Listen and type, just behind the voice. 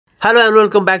Hello and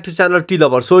welcome back to channel Tea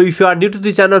Lover. So if you are new to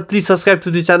the channel, please subscribe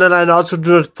to the channel and also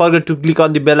do not forget to click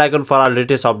on the bell icon for our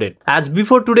latest update. As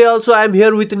before today also I am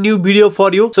here with a new video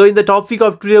for you. So in the topic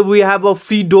of today we have a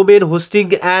free domain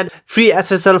hosting and free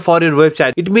SSL for your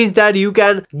website. It means that you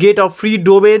can get a free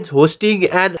domain hosting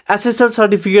and SSL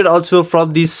certificate also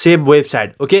from this same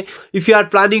website. Okay, if you are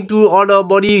planning to earn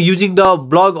money using the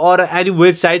blog or any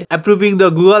website approving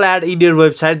the Google ad in your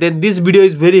website, then this video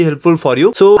is very helpful for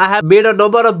you. So I have made a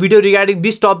number of videos regarding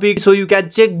this topic, so you can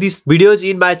check these videos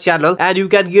in my channel and you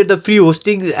can get the free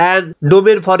hosting and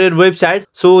domain for your website.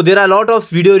 So there are a lot of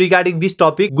video regarding this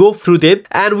topic, go through them.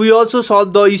 And we also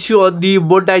solved the issue on the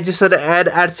monetization and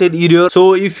AdSense error.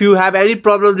 So if you have any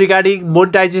problem regarding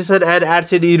monetization and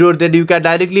AdSense error, then you can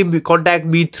directly contact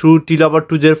me through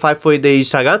tlover2054 in the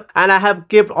Instagram, and I have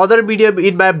kept other medium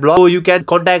in my blog, so you can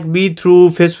contact me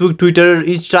through Facebook, Twitter,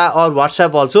 Insta or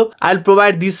WhatsApp also. I'll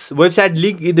provide this website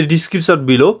link in the description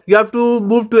below. You have to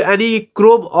move to any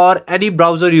Chrome or any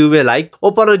browser you may like,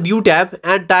 open a new tab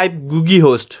and type Google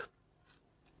Host.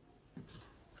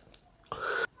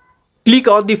 Click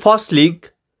on the first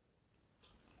link.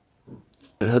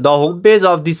 The home page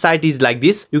of this site is like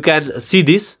this. You can see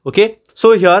this. Okay,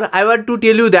 so here I want to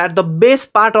tell you that the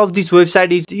best part of this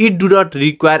website is it do not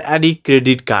require any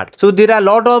credit card. So there are a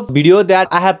lot of video that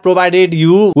I have provided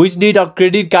you which need a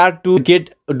credit card to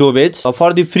get domains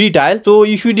for the free trial. So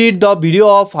if you need the video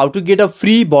of how to get a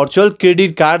free virtual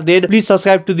credit card, then please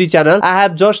subscribe to the channel. I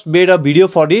have just made a video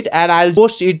for it and I'll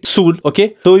post it soon.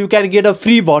 Okay, so you can get a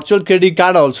free virtual credit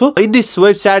card also. In this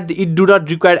website it do not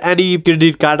require any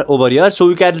credit card over here, so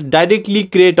you can directly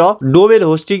create a domain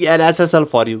hosting and SSL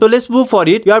for you. So let's move for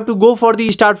it. You have to go for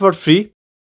the start for free.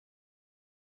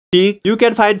 You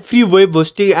can find free web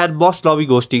hosting and most lobbying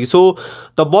hosting. So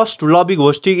the most lobbying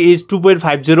hosting is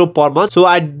 2.50 per month, so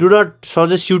I do not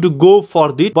suggest you to go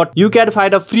for this, but you can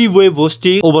find a free web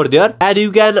hosting over there and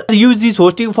you can use this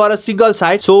hosting for a single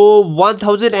site. So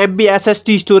 1000 MB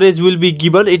SSD storage will be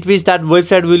given. It means that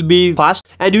website will be fast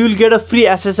and you will get a free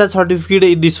SSL certificate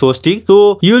in this hosting.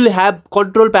 So you will have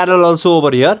control panel also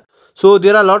over here. So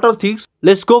there are a lot of things.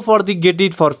 Let's go for the get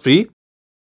it for free.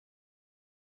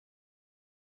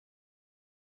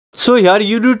 So here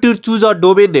you need to choose a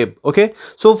domain name. Okay,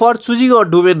 so for choosing a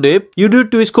domain name you need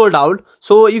to scroll down.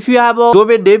 So if you have a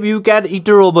domain name you can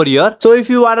enter over here. So if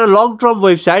you want a long-term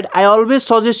website, I always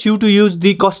suggest you to use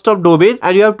the custom domain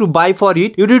and you have to buy for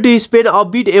it. You need to spend a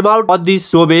bit amount on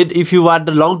this domain if you want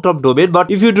the long-term domain,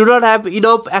 but if you do not have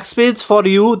enough expense for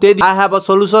you, then I have a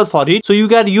solution for it. So you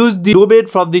can use the domain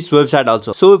from this website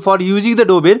also. So for using the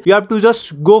domain you have to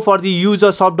just go for the use a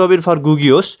subdomain for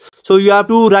Google Host. So you have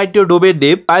to write your domain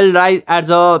name. I'll write as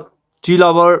a Tea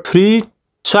Lover free.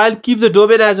 So I'll keep the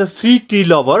domain as a free Tea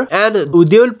Lover, and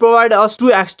they will provide us two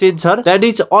extensions, that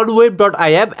is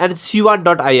onweb.im and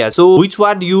c1.is. So which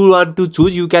one you want to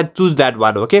choose, you can choose that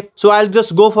one. Okay, so I'll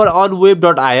just go for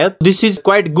onweb.im. This is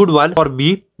quite good one for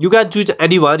me. You can choose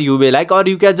any one you may like, or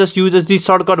you can just use this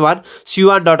shortcut one,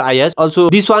 c1.is. Also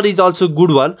this one is also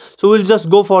good one. So we'll just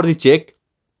go for the check.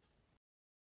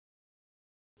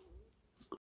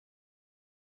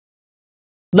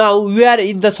 Now we are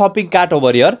in the shopping cart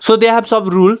over here. So they have some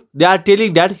rule. They are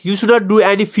telling that you should not do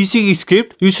any phishing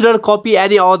script, you should not copy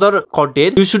any other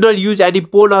content, you should not use any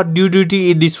porn or nudity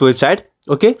in this website.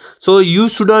 Okay, so you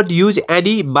should not use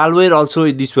any malware also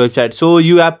in this website. So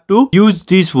you have to use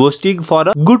this hosting for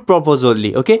a good purpose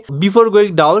only. Okay, before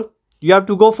going down you have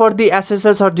to go for the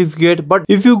SSL certificate, but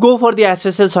if you go for the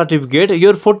SSL certificate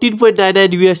your 14.99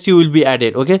 USD will be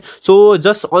added. Okay, so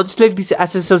just unselect this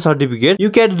SSL certificate. You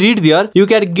can read there, you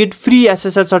can get free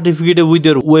SSL certificate with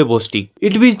your web hosting.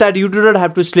 It means that you do not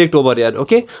have to select over here.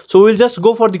 Okay, so we'll just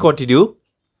go for the continue.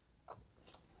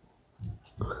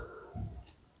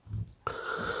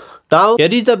 Now here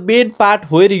is the main part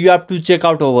where you have to check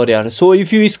out over here. So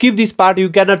if you skip this part you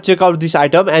cannot check out this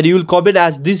item and you will comment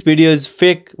as this video is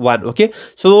fake one. Okay,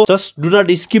 so just do not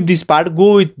skip this part,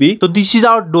 go with me. So this is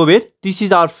our domain, this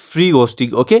is our free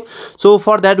hosting. Okay, so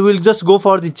for that we'll just go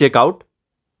for the checkout.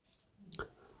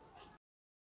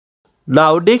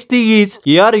 Now next thing is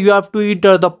here you have to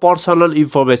enter the personal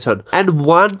information, and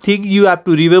one thing you have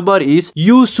to remember is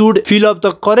you should fill up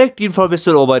the correct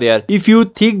information over here. If you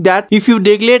think that if you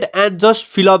neglect and just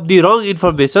fill up the wrong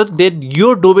information, then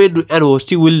your domain and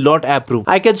hosting will not approve.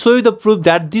 I can show you the proof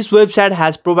that this website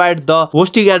has provided the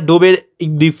hosting and domain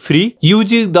in the free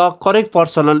using the correct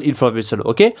personal information.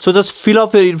 Okay, so just fill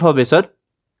up your information.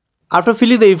 After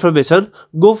filling the information,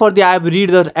 go for the agree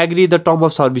the term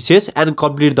of services and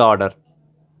complete the order.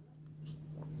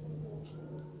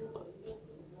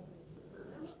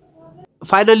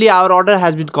 Finally, our order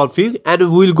has been configured and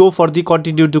we will go for the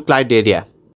continue to client area.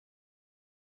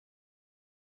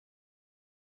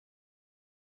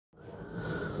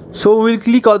 So we will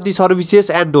click on the services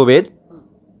and domain.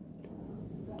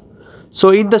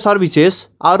 So in the services,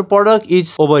 our product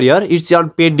is over here, it's on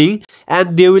pending,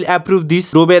 and they will approve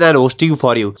this domain and hosting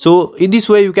for you. So in this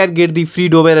way you can get the free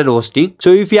domain and hosting.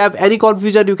 So if you have any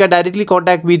confusion, you can directly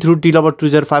contact me through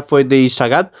tnumber2054 in the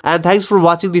Instagram. And thanks for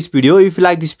watching this video. If you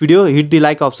like this video, hit the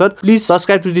like option. Please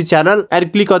subscribe to the channel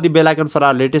and click on the bell icon for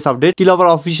our latest update. Till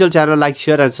our official channel, like,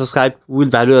 share and subscribe. We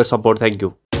will value your support. Thank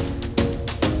you.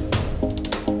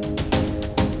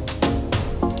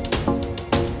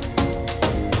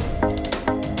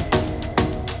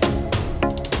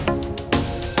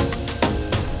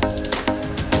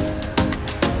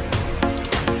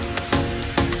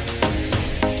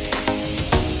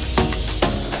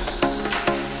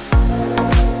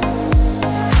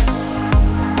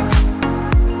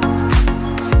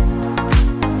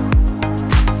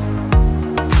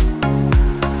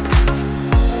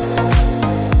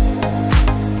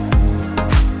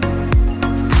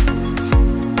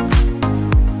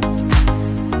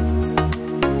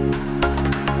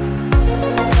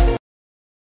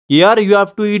 Here you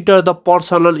have to enter the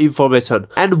personal information,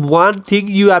 and one thing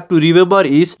you have to remember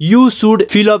is you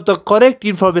should fill up the correct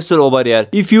information over here.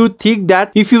 If you think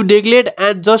that if you neglect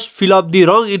and just fill up the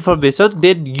wrong information,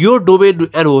 then your domain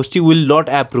and hosting will not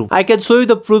approve. I can show you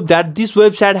the proof that this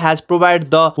website has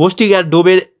provided the hosting and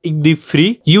domain in the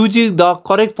free using the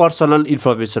correct personal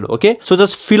information. Okay, so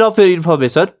just fill up your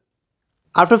information.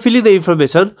 After filling the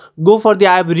information, go for the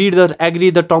I read the agree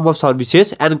the term of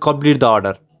services and complete the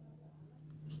order.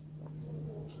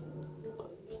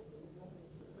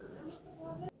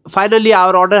 Finally,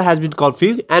 our order has been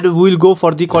configured and we will go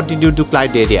for the continue to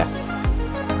client area.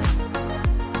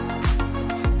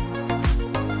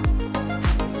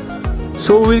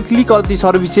 So we will click on the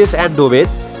services and domain.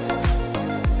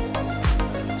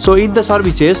 So in the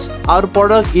services, our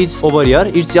product is over here,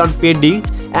 it's on pending,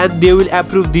 and they will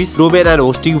approve this domain and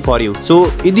hosting for you.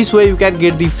 So in this way you can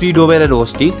get the free domain and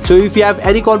hosting. So if you have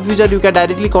any confusion, you can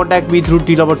directly contact me through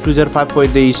tnumber2054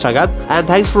 in the Instagram. And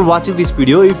thanks for watching this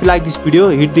video. If you like this video,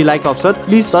 hit the like option.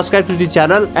 Please subscribe to the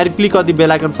channel and click on the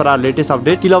bell icon for our latest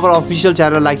update. Till our official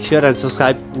channel, like, share and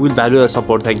subscribe. We will value your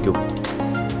support. Thank you.